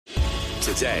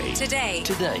Today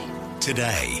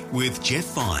with Jeff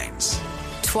Vines.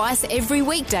 Twice every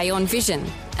weekday on Vision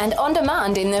and on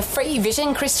demand in the free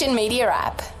Vision Christian Media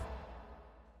app.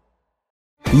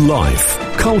 Life,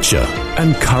 culture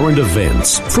and current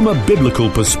events from a biblical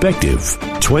perspective.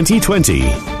 2020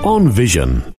 on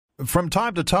Vision. From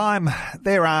time to time,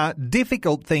 there are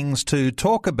difficult things to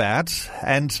talk about,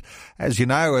 and as you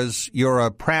know, as you're a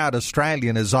proud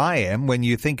Australian as I am, when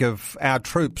you think of our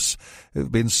troops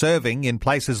who've been serving in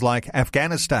places like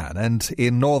Afghanistan and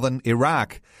in northern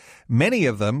Iraq, many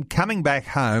of them coming back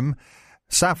home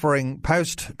suffering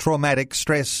post-traumatic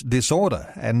stress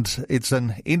disorder, and it's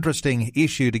an interesting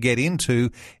issue to get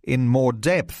into in more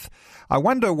depth. I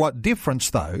wonder what difference,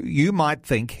 though, you might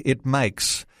think it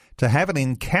makes to have an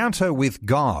encounter with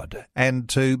God and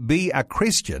to be a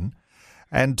Christian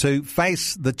and to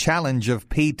face the challenge of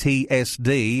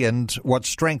PTSD and what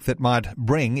strength it might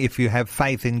bring if you have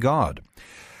faith in God.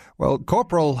 Well,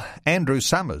 Corporal Andrew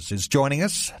Summers is joining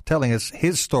us, telling us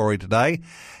his story today.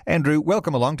 Andrew,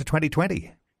 welcome along to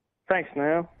 2020. Thanks,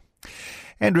 Neil.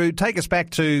 Andrew, take us back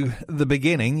to the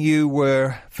beginning. You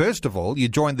were, first of all, you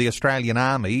joined the Australian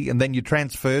Army and then you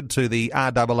transferred to the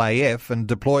RAAF and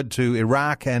deployed to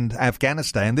Iraq and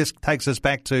Afghanistan. This takes us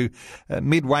back to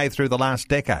midway through the last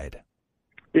decade.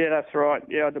 Yeah, that's right.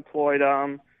 Yeah, I deployed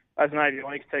as an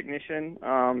avionics technician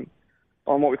on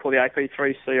what we call the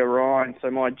AP3C Orion. So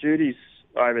my duties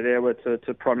over there were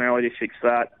to primarily to fix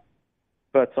that.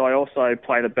 But I also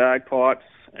played the bagpipes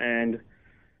and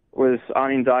was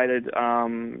inundated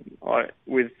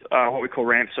with what we call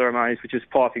ramp ceremonies, which is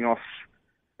piping off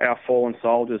our fallen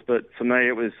soldiers. But for me,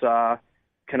 it was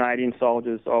Canadian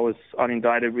soldiers. I was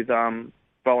inundated with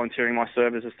volunteering my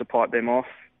services to pipe them off.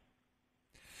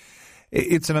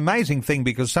 It's an amazing thing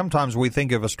because sometimes we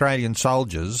think of Australian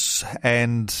soldiers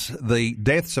and the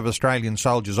deaths of Australian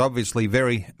soldiers, obviously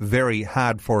very, very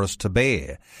hard for us to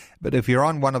bear. But if you're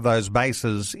on one of those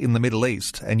bases in the Middle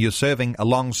East and you're serving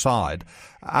alongside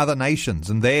other nations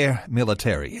and their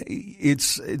military,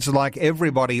 it's like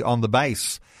everybody on the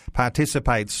base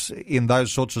participates in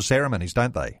those sorts of ceremonies,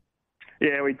 don't they?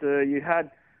 Yeah, we do. You had,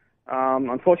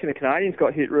 unfortunately, the Canadians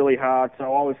got hit really hard, so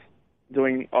I was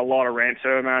doing a lot of ramp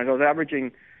ceremonies. I was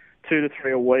averaging 2 to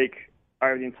 3 a week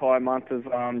over the entire month of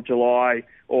July,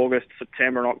 August,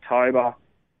 September and October.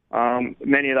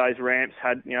 Many of those ramps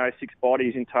had, 6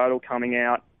 bodies in total coming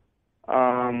out.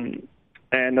 And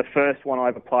the first one I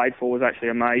ever played for was actually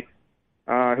a mate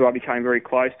who I became very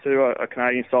close to, a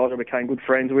Canadian soldier I became good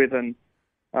friends with, and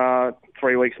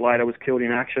 3 weeks later was killed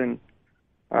in action.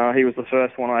 He was the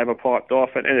first one I ever piped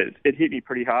off, and it hit me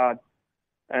pretty hard.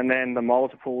 And then the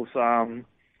multiples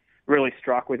really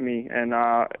struck with me. And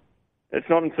it's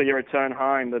not until you return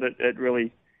home that it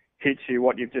really hits you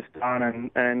what you've just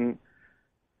done and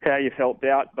how you felt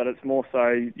out. But it's more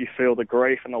so you feel the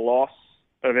grief and the loss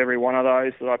of every one of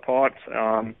those that I piped.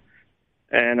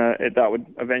 That would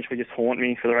eventually just haunt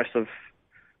me for the rest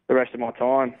of my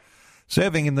time.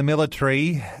 Serving in the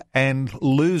military and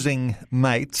losing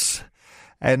mates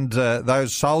and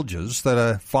those soldiers that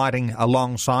are fighting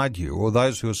alongside you, or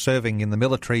those who are serving in the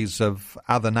militaries of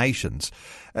other nations,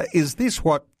 is this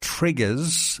what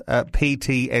triggers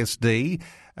PTSD,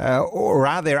 or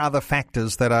are there other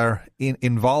factors that are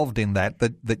involved in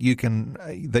that you can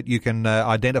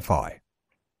identify?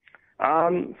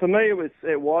 For me,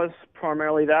 it was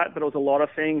primarily that, but it was a lot of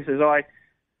things. As I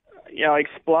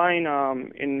explain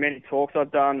in many talks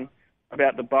I've done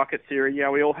about the bucket theory.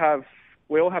 We all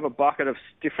have a bucket of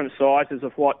different sizes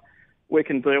of what we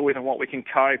can deal with and what we can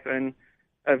cope. And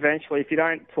eventually, if you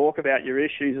don't talk about your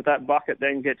issues, that bucket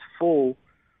then gets full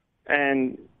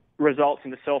and results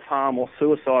into self-harm or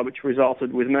suicide, which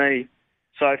resulted with me.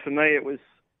 So for me, it was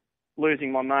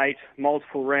losing my mate,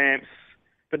 multiple ramps,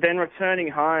 but then returning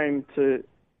home to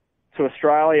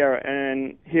Australia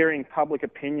and hearing public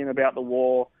opinion about the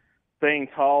war, being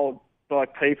told by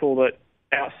people that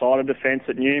outside of defence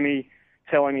that knew me,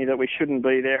 telling me that we shouldn't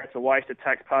be there, it's a waste of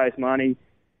taxpayers' money,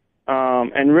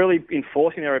 and really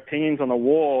enforcing their opinions on the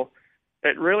war,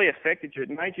 it really affected you. It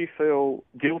made you feel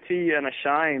guilty and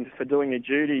ashamed for doing your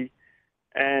duty,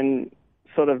 and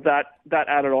sort of that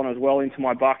added on as well into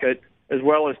my bucket, as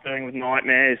well as dealing with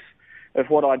nightmares of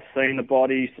what I'd seen, the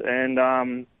bodies, and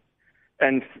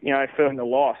feeling the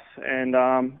loss. And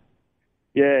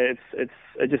it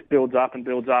just builds up and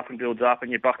builds up and builds up,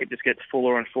 and your bucket just gets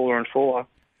fuller and fuller and fuller.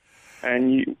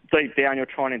 And you, deep down, you're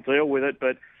trying to deal with it,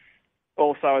 but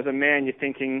also as a man, you're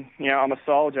thinking, I'm a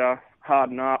soldier,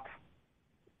 harden up.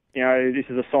 This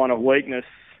is a sign of weakness,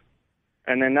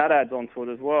 and then that adds on to it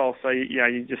as well. So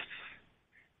it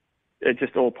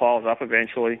just all piles up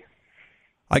eventually.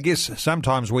 I guess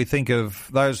sometimes we think of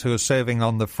those who are serving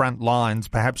on the front lines,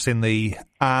 perhaps in the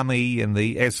army, in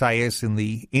the SAS, in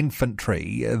the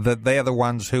infantry, that they're the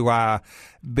ones who are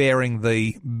bearing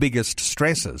the biggest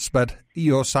stresses. But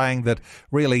you're saying that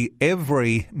really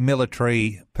every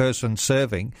military person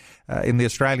serving in the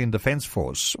Australian Defence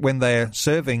Force, when they're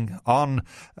serving on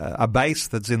a base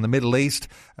that's in the Middle East,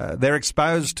 they're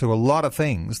exposed to a lot of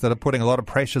things that are putting a lot of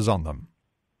pressures on them.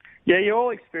 Yeah, you all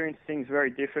experience things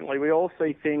very differently. We all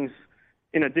see things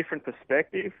in a different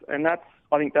perspective, and I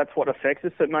think that's what affects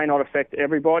us. It may not affect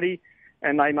everybody,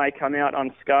 and they may come out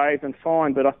unscathed and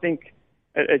fine, but I think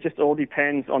it just all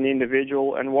depends on the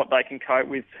individual and what they can cope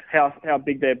with, how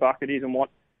big their bucket is and what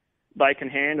they can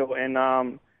handle.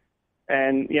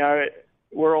 And you know,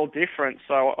 we're all different.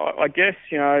 So I guess,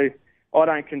 you know, I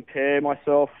don't compare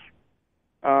myself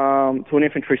to an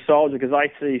infantry soldier because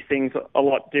they see things a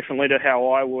lot differently to how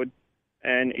I would,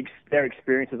 and their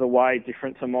experiences are way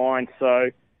different to mine.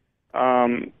 So,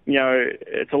 you know,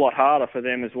 it's a lot harder for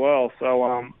them as well. So,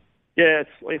 yeah,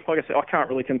 it's like I said, I can't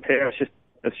really compare.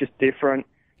 It's just different.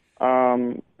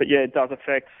 But yeah, it does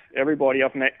affect everybody.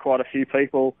 I've met quite a few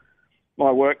people,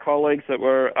 my work colleagues that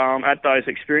were at those,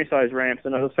 experienced those ramps,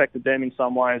 and it affected them in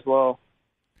some way as well.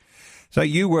 So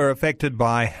you were affected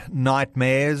by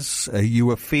nightmares, you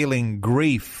were feeling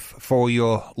grief for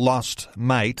your lost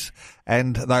mate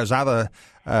and those other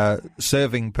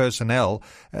serving personnel.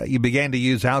 You began to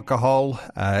use alcohol,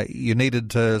 you needed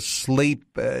to sleep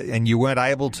and you weren't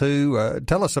able to.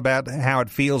 Tell us about how it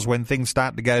feels when things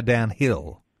start to go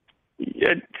downhill.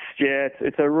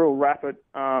 It's a real rapid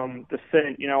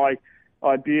descent. You know,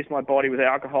 I abused my body with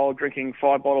alcohol, drinking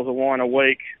 5 bottles of wine a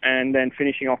week and then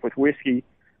finishing off with whiskey.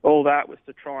 All that was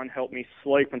to try and help me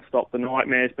sleep and stop the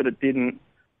nightmares, but it didn't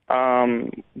do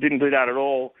that at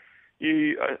all.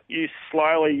 You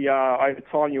slowly, over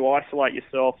time, you isolate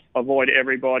yourself, avoid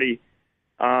everybody,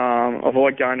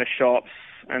 avoid going to shops,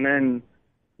 and then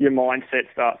your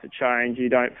mindset starts to change. You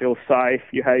don't feel safe.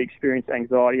 You experience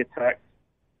anxiety attacks,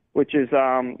 which is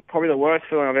probably the worst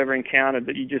feeling I've ever encountered,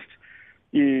 that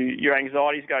your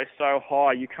anxieties go so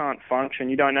high you can't function.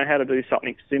 You don't know how to do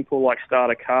something simple like start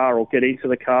a car or get into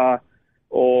the car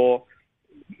or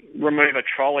remove a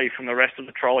trolley from the rest of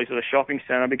the trolleys of the shopping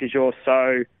centre because you're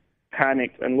so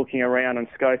panicked and looking around and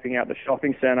scoping out the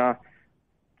shopping centre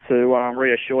to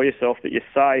reassure yourself that you're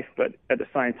safe, but at the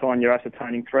same time you're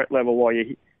ascertaining threat level while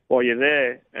you're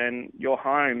there, and you're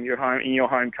home in your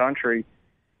home country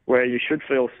where you should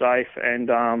feel safe, and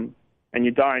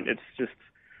you don't. It's just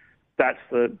that's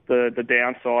the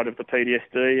downside of the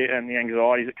PTSD and the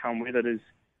anxieties that come with it, is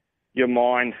your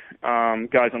mind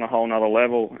goes on a whole nother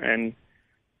level, and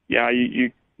you know,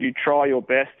 you try your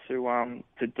best to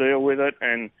deal with it.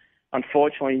 And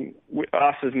unfortunately,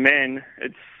 us as men,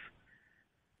 it's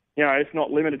not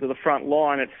limited to the front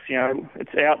line.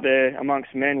 It's out there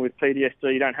amongst men with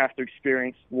PTSD. You don't have to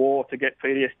experience war to get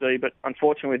PTSD, but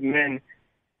unfortunately with men,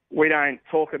 we don't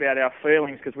talk about our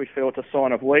feelings because we feel it's a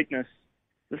sign of weakness.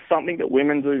 There's something that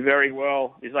women do very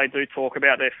well, is they do talk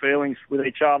about their feelings with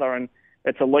each other, and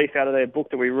it's a leaf out of their book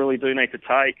that we really do need to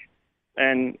take,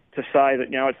 and to say that,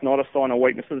 you know, it's not a sign of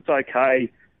weakness, that it's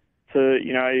okay to,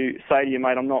 you know, say to your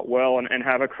mate, I'm not well, and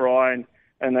have a cry,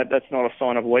 and that's not a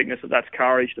sign of weakness, that's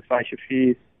courage to face your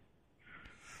fears.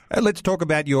 Let's talk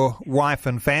about your wife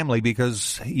and family,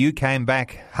 because you came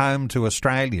back home to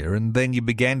Australia and then you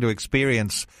began to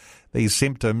experience these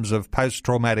symptoms of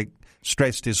post-traumatic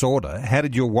stress disorder. How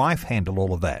did your wife handle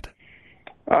all of that?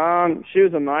 She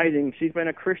was amazing. She's been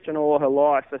a Christian all her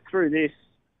life. So through this,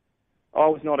 I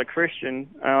was not a Christian,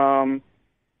 and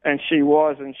she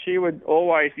was. And she would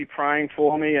always be praying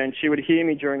for me, and she would hear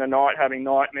me during the night having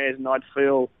nightmares, and I'd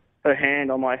feel her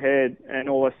hand on my head, and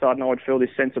all of a sudden I would feel this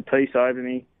sense of peace over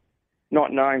me,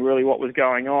 not knowing really what was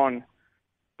going on.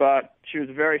 But she was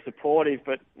very supportive.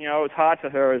 But, you know, it was hard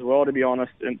for her as well, to be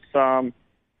honest. It's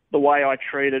the way I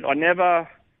treated. I never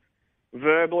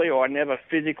verbally or I never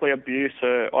physically abused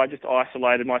her. I just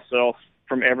isolated myself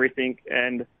from everything.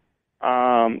 And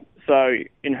so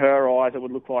in her eyes, it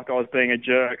would look like I was being a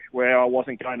jerk, where I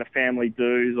wasn't going to family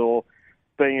dues or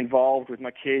being involved with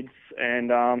my kids. And,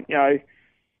 you know,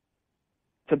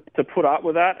 to put up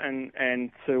with that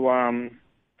and to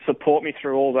support me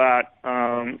through all that,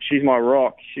 she's my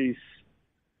rock. She's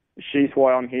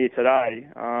why I'm here today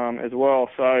as well.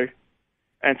 So,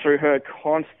 and through her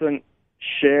constant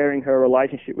sharing her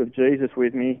relationship with Jesus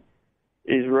with me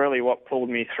is really what pulled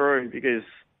me through, because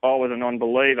I was a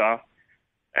non-believer,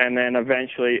 and then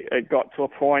eventually it got to a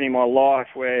point in my life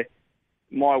where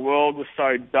my world was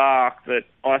so dark that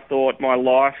I thought my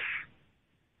life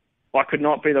I could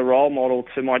not be the role model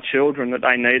to my children that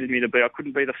they needed me to be. I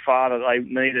couldn't be the father they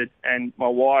needed, and my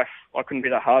wife, I couldn't be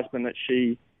the husband that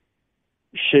she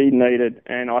needed.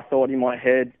 And I thought in my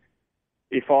head,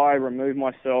 if I remove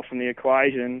myself from the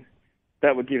equation,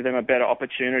 that would give them a better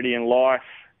opportunity in life,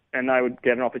 and they would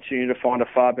get an opportunity to find a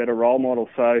far better role model.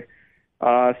 So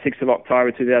 6th of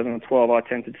October 2012, I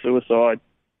attempted suicide.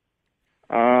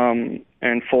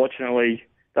 And fortunately,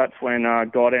 that's when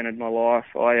God entered my life.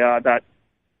 That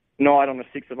night on the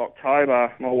 6th of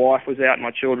October, my wife was out and my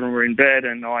children were in bed,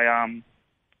 and I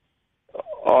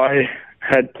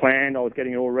had planned, I was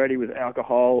getting it all ready with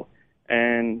alcohol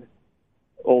and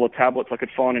all the tablets I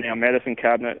could find in our medicine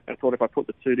cabinet, and thought if I put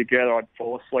the two together, I'd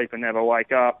fall asleep and never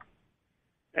wake up.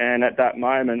 And at that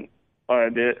moment,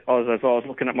 as I was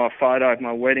looking at my photo,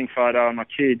 my wedding photo and my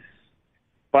kids,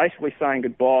 basically saying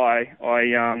goodbye,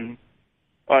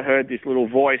 I heard this little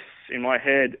voice in my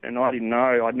head, and I didn't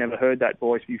know. I'd never heard that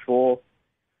voice before.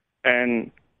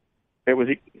 And it was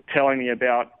telling me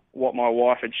about what my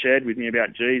wife had shared with me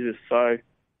about Jesus. So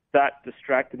that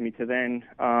distracted me to then.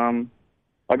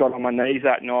 I got on my knees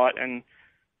that night and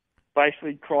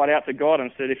basically cried out to God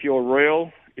and said, if you're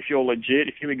real, if you're legit,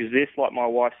 if you exist like my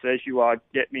wife says you are,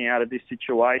 get me out of this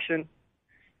situation.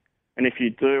 And if you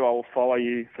do, I will follow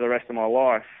you for the rest of my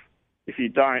life. If you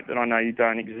don't, then I know you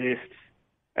don't exist.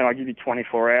 And I give you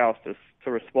 24 hours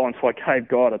to respond. So I gave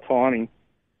God a timing.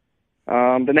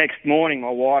 The next morning, my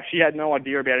wife, she had no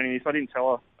idea about any of this. I didn't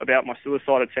tell her about my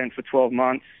suicide attempt for 12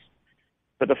 months.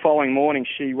 But the following morning,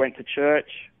 she went to church.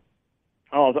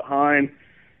 I was at home.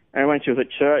 And when she was at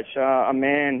church, a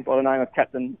man by the name of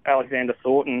Captain Alexander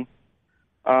Thornton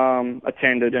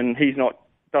attended. And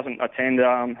doesn't attend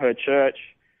her church.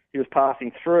 He was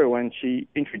passing through, and she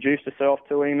introduced herself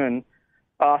to him and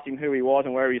asked him who he was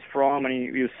and where he's from, and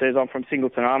he says, I'm from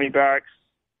Singleton Army Barracks,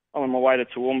 I'm on my way to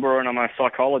Toowoomba, and I'm a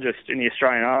psychologist in the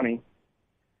Australian Army.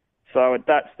 So at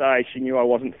that stage, she knew I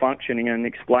wasn't functioning, and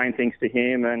explained things to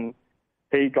him, and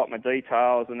he got my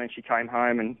details, and then she came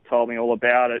home and told me all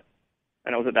about it.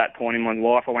 And it was at that point in my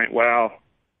life I went, wow,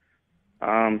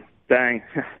 dang,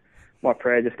 my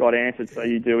prayer just got answered, so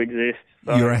you do exist.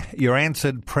 So. Your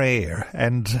answered prayer,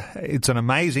 and it's an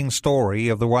amazing story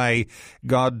of the way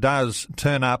God does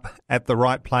turn up at the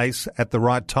right place at the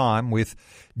right time with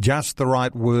just the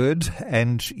right word,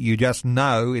 and you just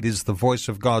know it is the voice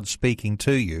of God speaking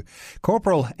to you.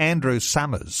 Corporal Andrew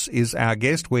Summers is our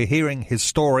guest. We're hearing his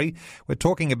story. We're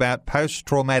talking about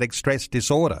post-traumatic stress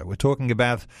disorder. We're talking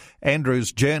about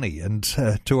Andrew's journey and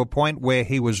to a point where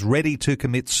he was ready to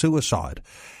commit suicide.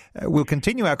 We'll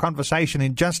continue our conversation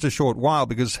in just a short while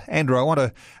because, Andrew, I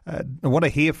want to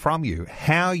hear from you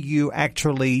how you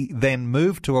actually then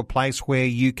move to a place where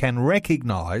you can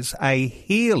recognise a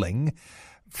healing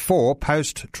for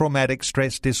post-traumatic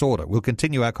stress disorder. We'll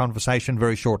continue our conversation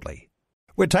very shortly.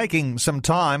 We're taking some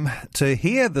time to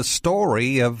hear the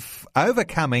story of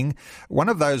overcoming one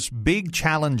of those big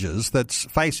challenges that's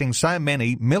facing so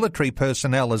many military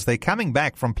personnel as they're coming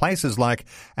back from places like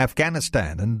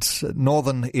Afghanistan and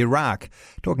northern Iraq,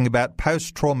 talking about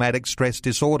post-traumatic stress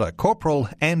disorder. Corporal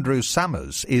Andrew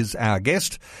Summers is our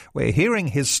guest. We're hearing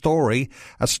his story,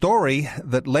 a story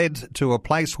that led to a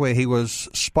place where he was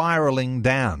spiralling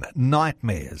down,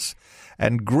 nightmares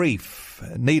and grief,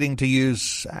 needing to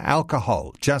use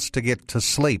alcohol just to get to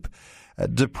sleep, a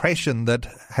depression that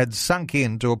had sunk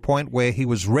in to a point where he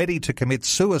was ready to commit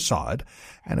suicide.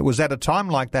 And it was at a time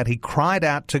like that he cried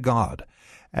out to God.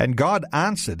 And God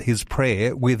answered his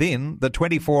prayer within the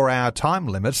 24-hour time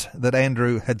limit that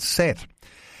Andrew had set.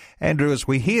 Andrew, as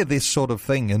we hear this sort of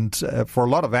thing, and for a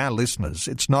lot of our listeners,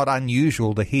 it's not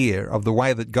unusual to hear of the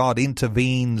way that God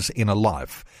intervenes in a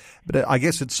life. But I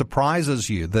guess it surprises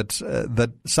you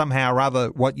that somehow or other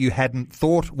what you hadn't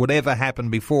thought would ever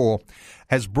happen before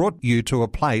has brought you to a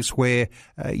place where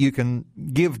you can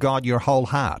give God your whole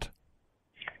heart.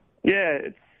 Yeah,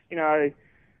 it's,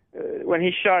 when he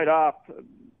showed up,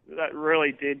 that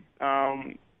really did,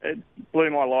 it blew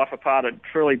my life apart. It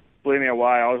truly blew me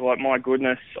away. I was like, my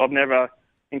goodness, I've never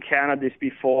encountered this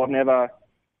before. I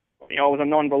was a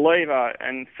non-believer,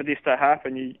 and for this to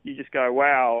happen, you just go,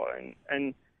 wow.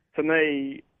 And for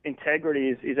me, integrity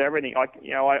is everything.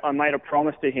 I made a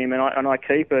promise to him, and I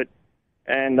keep it.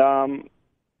 And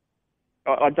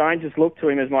I don't just look to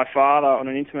him as my father on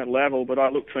an intimate level, but I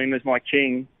look to him as my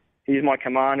king. He's my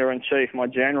commander-in-chief, my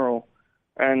general,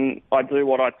 and I do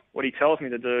what he tells me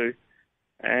to do.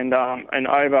 And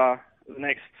over the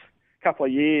next couple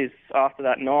of years after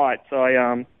that night,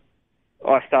 I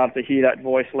started to hear that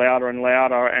voice louder and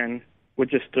louder, and would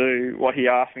just do what he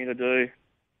asked me to do.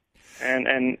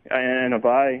 And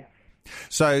obey.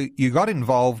 So you got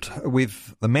involved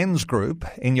with the men's group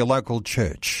in your local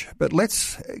church, but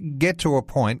let's get to a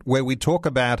point where we talk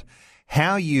about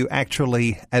how you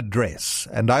actually address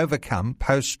and overcome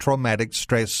post-traumatic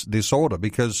stress disorder,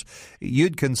 because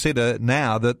you'd consider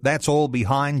now that that's all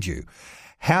behind you.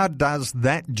 How does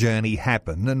that journey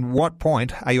happen, and what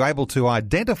point are you able to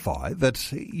identify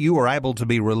that you were able to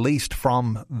be released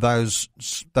from those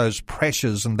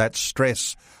pressures and that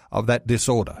stress of that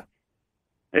disorder?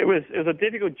 It was a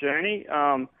difficult journey.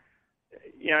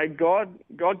 God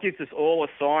gives us all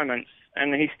assignments,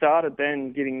 and He started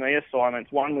then giving me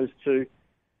assignments. One was to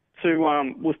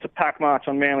pack march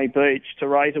on Manly Beach to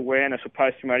raise awareness of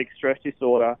post-traumatic stress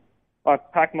disorder. I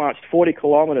pack marched 40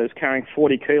 kilometres carrying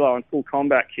 40 kilo and full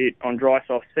combat kit on dry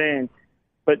soft sand.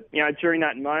 But, during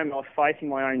that moment I was facing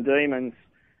my own demons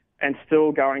and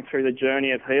still going through the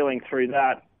journey of healing through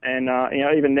that. And,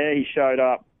 even there He showed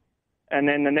up. And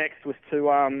then the next was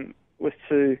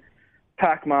to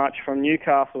pack march from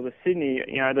Newcastle to Sydney.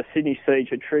 The Sydney siege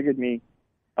had triggered me.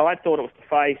 I thought it was to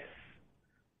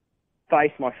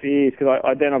face my fears, because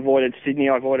I then avoided Sydney.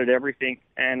 I avoided everything,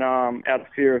 and out of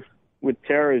fear with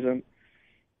terrorism.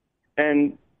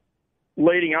 And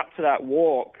leading up to that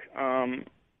walk,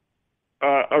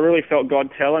 I really felt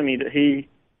God telling me that He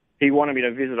wanted me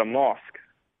to visit a mosque,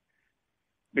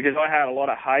 because I had a lot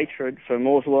of hatred for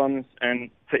Muslims and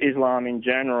for Islam in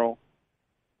general.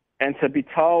 And to be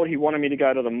told He wanted me to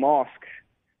go to the mosque,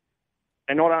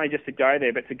 and not only just to go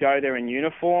there, but to go there in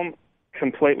uniform,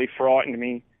 completely frightened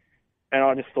me. And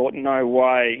I just thought, no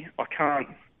way, I can't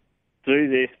do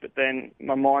this. But then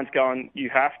my mind's going, you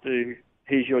have to.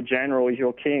 He's your general, He's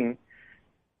your king.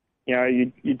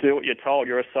 You do what you're told.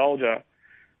 You're a soldier.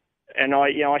 And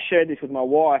I shared this with my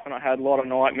wife, and I had a lot of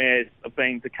nightmares of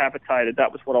being decapitated.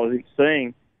 That was what I was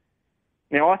seeing.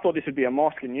 Now, I thought this would be a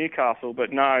mosque in Newcastle,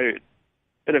 but no,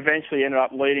 it eventually ended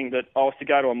up leading that I was to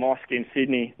go to a mosque in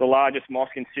Sydney, the largest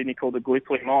mosque in Sydney, called the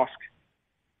Gallipoli Mosque.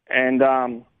 And,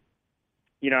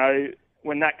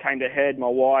 when that came to head, my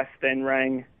wife then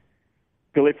rang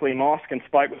Gallipoli Mosque and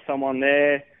spoke with someone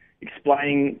there,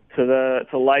 explaining to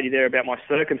the lady there about my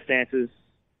circumstances.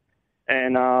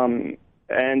 And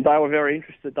they were very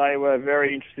interested. They were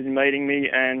very interested in meeting me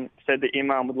and said the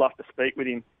Imam would love to speak with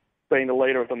him, being the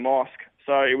leader of the mosque.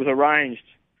 So it was arranged.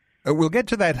 We'll get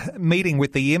to that meeting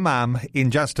with the Imam in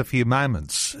just a few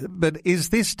moments. But is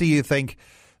this, do you think,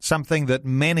 something that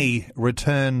many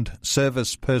returned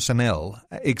service personnel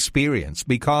experience,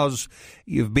 because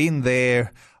you've been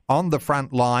there on the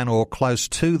front line or close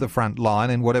to the front line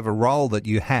in whatever role that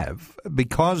you have,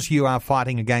 because you are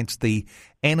fighting against the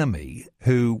enemy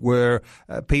who were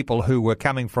people who were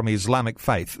coming from Islamic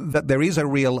faith, that there is a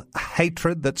real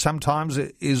hatred that sometimes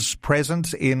is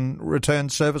present in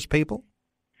returned service people?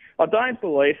 I don't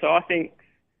believe so. I think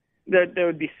there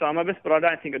would be some of us, but I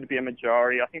don't think it would be a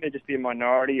majority. I think there'd just be a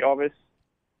minority of us.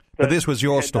 But this was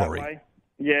your story.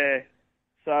 Yeah.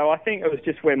 So I think it was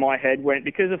just where my head went,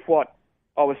 because of what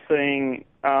I was seeing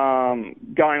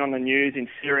going on the news in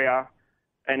Syria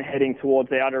and heading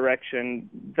towards our direction.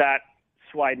 That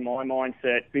swayed my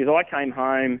mindset, because I came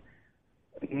home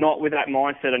not with that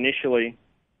mindset initially,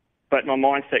 but my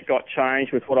mindset got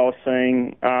changed with what I was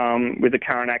seeing with the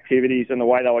current activities and the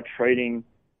way they were treating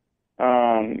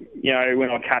when they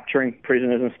were capturing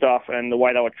prisoners and stuff, and the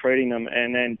way they were treating them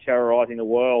and then terrorising the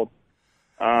world.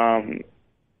 Seeing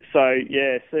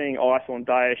ISIL and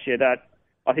Daesh,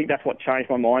 I think that's what changed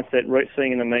my mindset,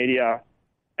 seeing in the media,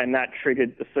 and that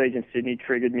triggered the siege in Sydney,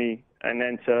 triggered me, and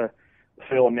then to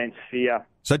feel immense fear.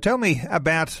 So tell me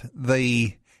about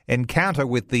the encounter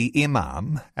with the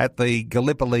Imam at the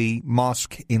Gallipoli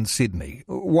Mosque in Sydney.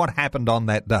 What happened on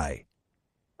that day?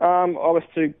 I was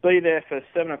to be there for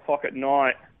 7 o'clock at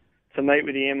night to meet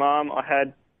with the Imam. I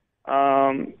had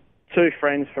 2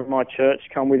 friends from my church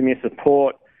come with me as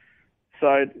support.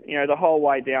 So, the whole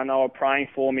way down they were praying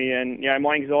for me, and,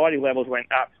 my anxiety levels went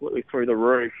absolutely through the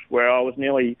roof, where I was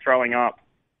nearly throwing up.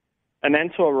 And then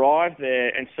to arrive there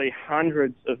and see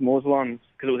hundreds of Muslims,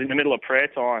 because it was in the middle of prayer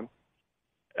time,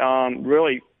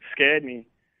 really scared me.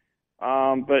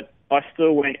 But I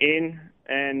still went in,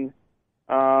 and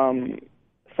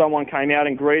someone came out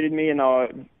and greeted me, and they were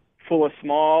full of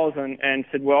smiles and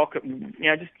said, welcome,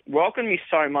 just welcomed me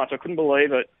so much. I couldn't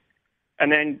believe it.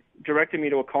 And then directed me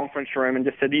to a conference room and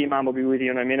just said, the Imam will be with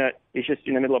you in a minute. He's just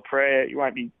in the middle of prayer. You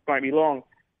won't be long.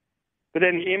 But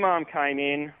then the Imam came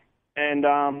in,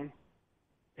 and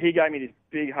he gave me this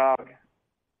big hug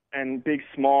and big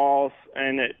smiles,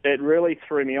 and it really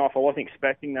threw me off. I wasn't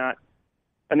expecting that.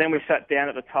 And then we sat down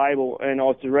at the table, and I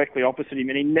was directly opposite him,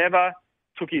 and he never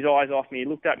took his eyes off me. He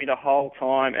looked at me the whole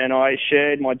time, and I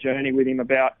shared my journey with him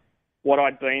about what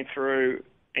I'd been through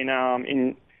in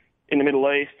the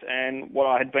Middle East and what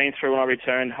I had been through when I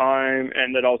returned home,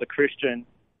 and that I was a Christian.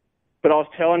 But I was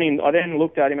telling him, I then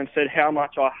looked at him and said how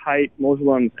much I hate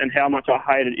Muslims and how much I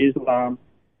hated Islam,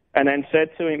 and then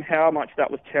said to him how much that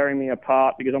was tearing me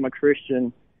apart because I'm a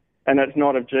Christian and it's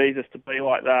not of Jesus to be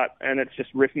like that, and it's just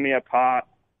ripping me apart.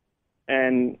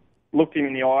 And looked him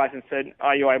in the eyes and said,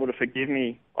 are you able to forgive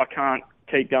me? I can't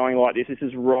keep going like this. This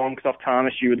is wrong because I've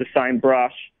tarnished you with the same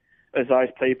brush as those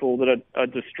people that are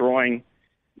destroying,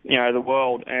 the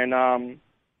world. And,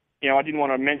 I didn't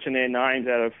want to mention their names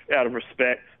out of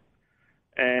respect.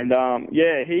 And,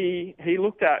 he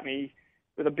looked at me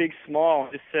with a big smile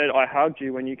and just said, I hugged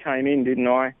you when you came in, didn't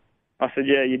I? I said,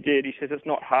 yeah, you did. He says, it's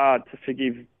not hard to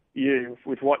forgive you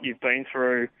with what you've been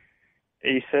through.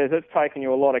 He says, it's taken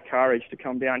you a lot of courage to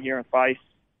come down here and face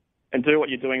and do what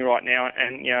you're doing right now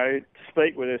and, to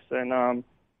speak with us. And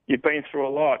you've been through a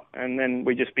lot. And then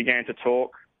we just began to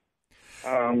talk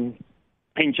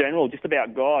in general, just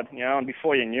about God, and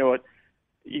before you knew it,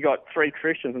 you got 3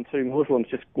 Christians and 2 Muslims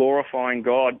just glorifying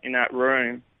God in that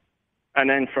room. And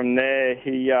then from there,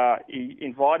 he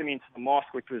invited me into the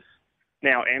mosque, which was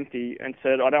now empty, and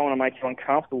said, I don't want to make you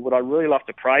uncomfortable, but I'd really love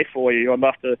to pray for you. I'd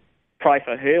love to pray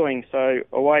for healing. So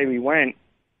away we went,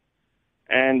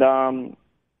 and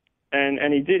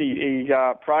he did. He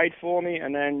prayed for me,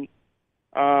 and then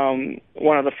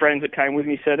one of the friends that came with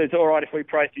me said, "It's all right if we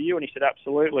pray for you?" And he said,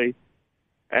 "Absolutely."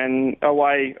 And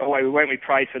away we went. We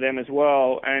prayed for them as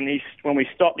well. And when we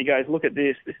stopped, he goes, "Look at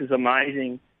this. This is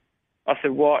amazing." I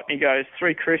said, "What?" He goes,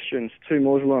 3 Christians, 2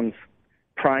 Muslims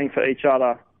praying for each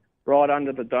other right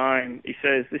under the dome. He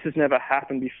says, "This has never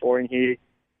happened before in here.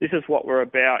 This is what we're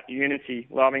about, unity,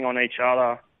 loving on each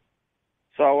other."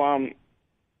 So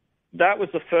that was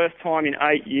the first time in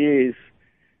 8 years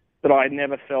that I had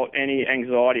never felt any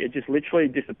anxiety. It just literally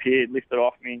disappeared, lifted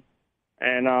off me.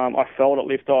 And I felt it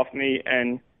lift off me.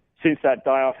 And since that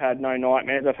day, I've had no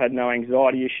nightmares. I've had no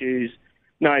anxiety issues,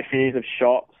 no fears of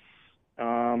shots,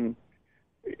 no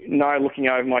looking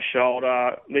over my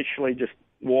shoulder, literally just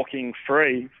walking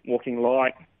free, walking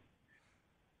light.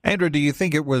 Andrew, do you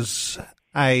think it was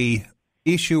a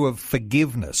issue of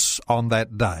forgiveness on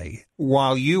that day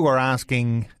while you were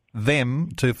asking them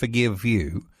to forgive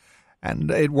you?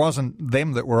 And it wasn't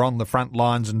them that were on the front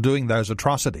lines and doing those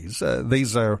atrocities.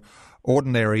 These are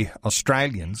ordinary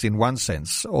Australians in one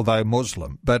sense, although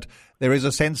Muslim. But there is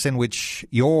a sense in which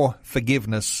your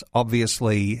forgiveness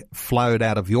obviously flowed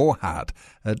out of your heart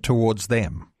towards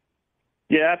them.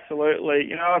 Yeah,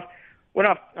 absolutely. When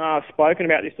I've spoken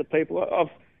about this to people, I've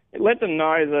let them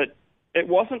know that it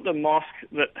wasn't the mosque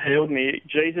that healed me.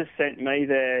 Jesus sent me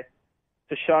there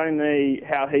to show me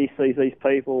how he sees these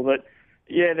people, that,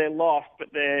 yeah, they're lost, but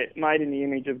they're made in the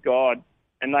image of God,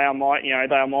 and they are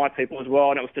my people as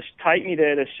well. And it was to take me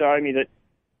there to show me that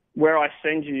where I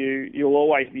send you, you'll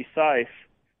always be safe.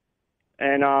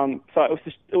 And so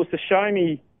it was to show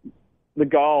me the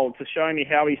goal, to show me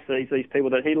how he sees these people,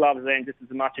 that he loves them just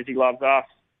as much as he loves us.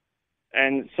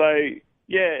 And so,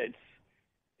 yeah,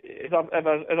 as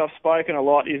I've spoken a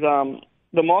lot, is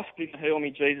the mosque didn't heal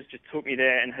me. Jesus just took me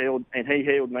there and he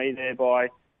healed me there by,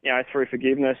 through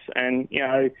forgiveness and,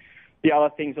 the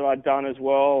other things that I'd done as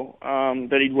well,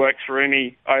 that he'd worked through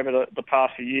me over the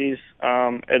past few years,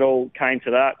 it all came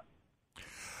to that.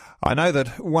 I know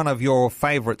that one of your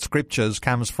favourite scriptures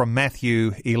comes from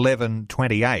Matthew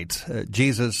 11:28.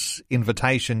 Jesus'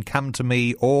 invitation, "Come to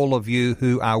me, all of you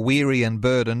who are weary and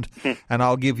burdened, and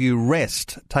I'll give you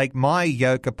rest. Take my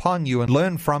yoke upon you and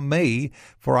learn from me,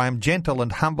 for I am gentle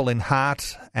and humble in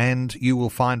heart, and you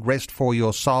will find rest for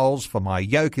your souls, for my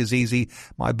yoke is easy,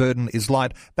 my burden is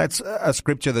light." That's a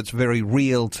scripture that's very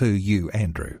real to you,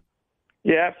 Andrew.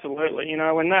 Yeah, absolutely.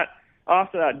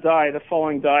 After that day, the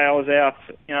following day, I was out.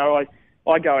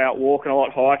 I go out walking a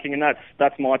lot, hiking, and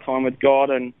that's my time with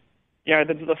God. And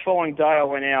the following day, I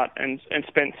went out and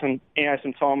spent some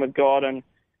time with God, and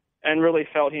really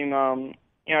felt Him,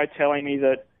 telling me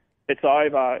that it's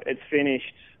over, it's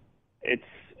finished. It's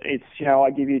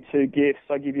I give you 2 gifts.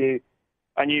 I give you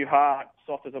a new heart,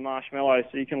 soft as a marshmallow,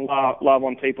 so you can love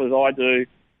on people as I do,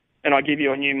 and I give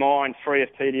you a new mind, free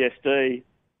of PTSD,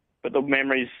 but the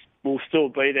memories will still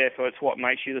be there, for it's what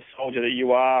makes you the soldier that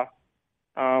you are,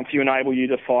 to enable you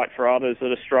to fight for others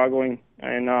that are struggling.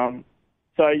 And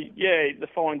the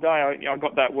following day I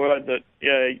got that word that,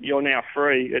 you're now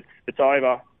free, it's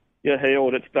over, you're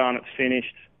healed, it's done, it's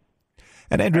finished.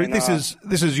 And Andrew, this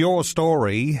is your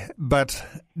story, but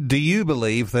do you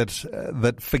believe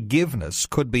that forgiveness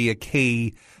could be a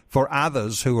key for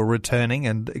others who are returning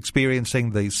and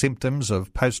experiencing the symptoms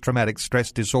of post-traumatic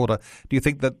stress disorder, do you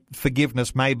think that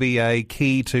forgiveness may be a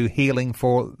key to healing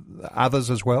for others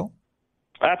as well?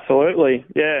 Absolutely,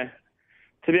 yeah.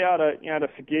 To be able to, to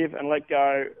forgive and let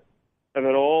go of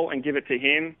it all and give it to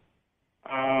Him,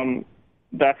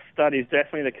 that is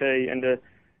definitely the key. And to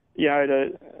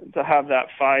have that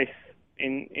faith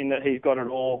in that He's got it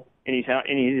all in His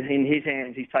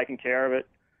hands, He's taking care of it.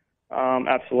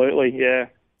 Absolutely, yeah.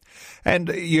 And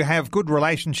you have good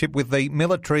relationship with the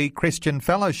Military Christian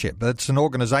Fellowship. It's an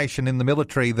organisation in the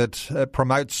military that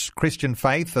promotes Christian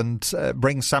faith and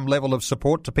brings some level of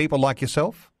support to people like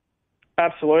yourself.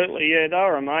 Absolutely, yeah. They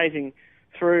were amazing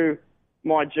through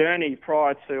my journey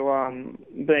prior to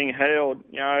being healed.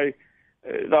 They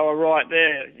were right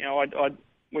there.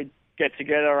 We'd get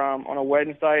together on a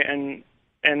Wednesday and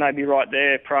they'd be right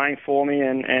there praying for me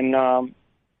and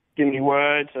give me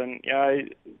words, and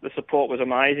the support was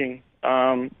amazing.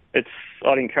 I'd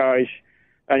encourage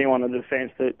anyone on the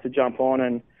defence to jump on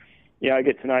and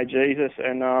get to know Jesus,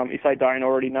 and if they don't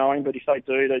already know Him, but if they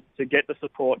do, to get the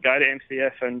support, go to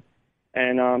MCF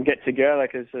and get together,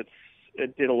 because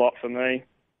it did a lot for me.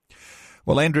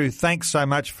 Well, Andrew, thanks so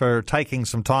much for taking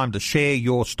some time to share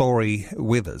your story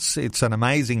with us. It's an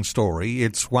amazing story.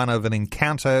 It's one of an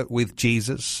encounter with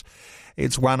Jesus.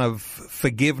 It's one of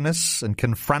forgiveness and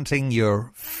confronting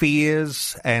your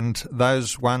fears and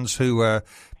those ones who are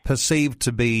perceived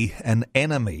to be an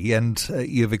enemy, and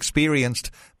you've experienced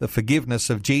the forgiveness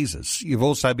of Jesus. You've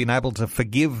also been able to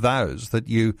forgive those that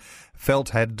you felt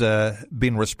had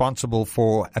been responsible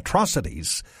for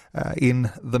atrocities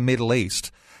in the Middle East.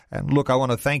 And look, I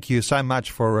want to thank you so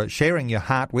much for sharing your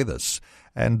heart with us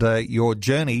and your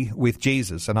journey with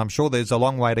Jesus. And I'm sure there's a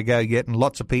long way to go yet, and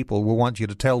lots of people will want you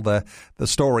to tell the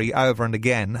story over and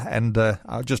again. And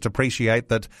I just appreciate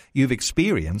that you've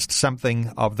experienced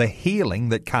something of the healing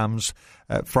that comes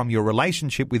from your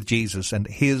relationship with Jesus and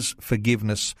His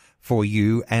forgiveness for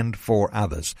you and for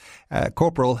others.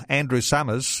 Corporal Andrew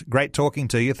Summers, great talking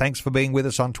to you. Thanks for being with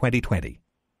us on 2020.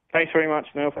 Thanks very much,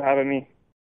 Neil, for having me.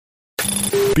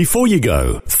 Before you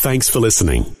go, thanks for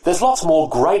listening. There's lots more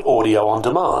great audio on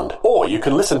demand, or you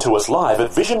can listen to us live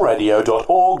at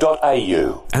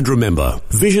visionradio.org.au. And remember,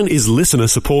 Vision is listener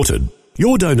supported.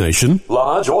 Your donation,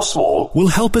 large or small, will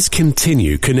help us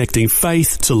continue connecting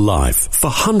faith to life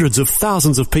for hundreds of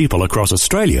thousands of people across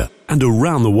Australia and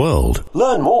around the world.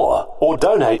 Learn more or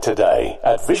donate today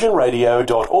at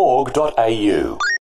visionradio.org.au.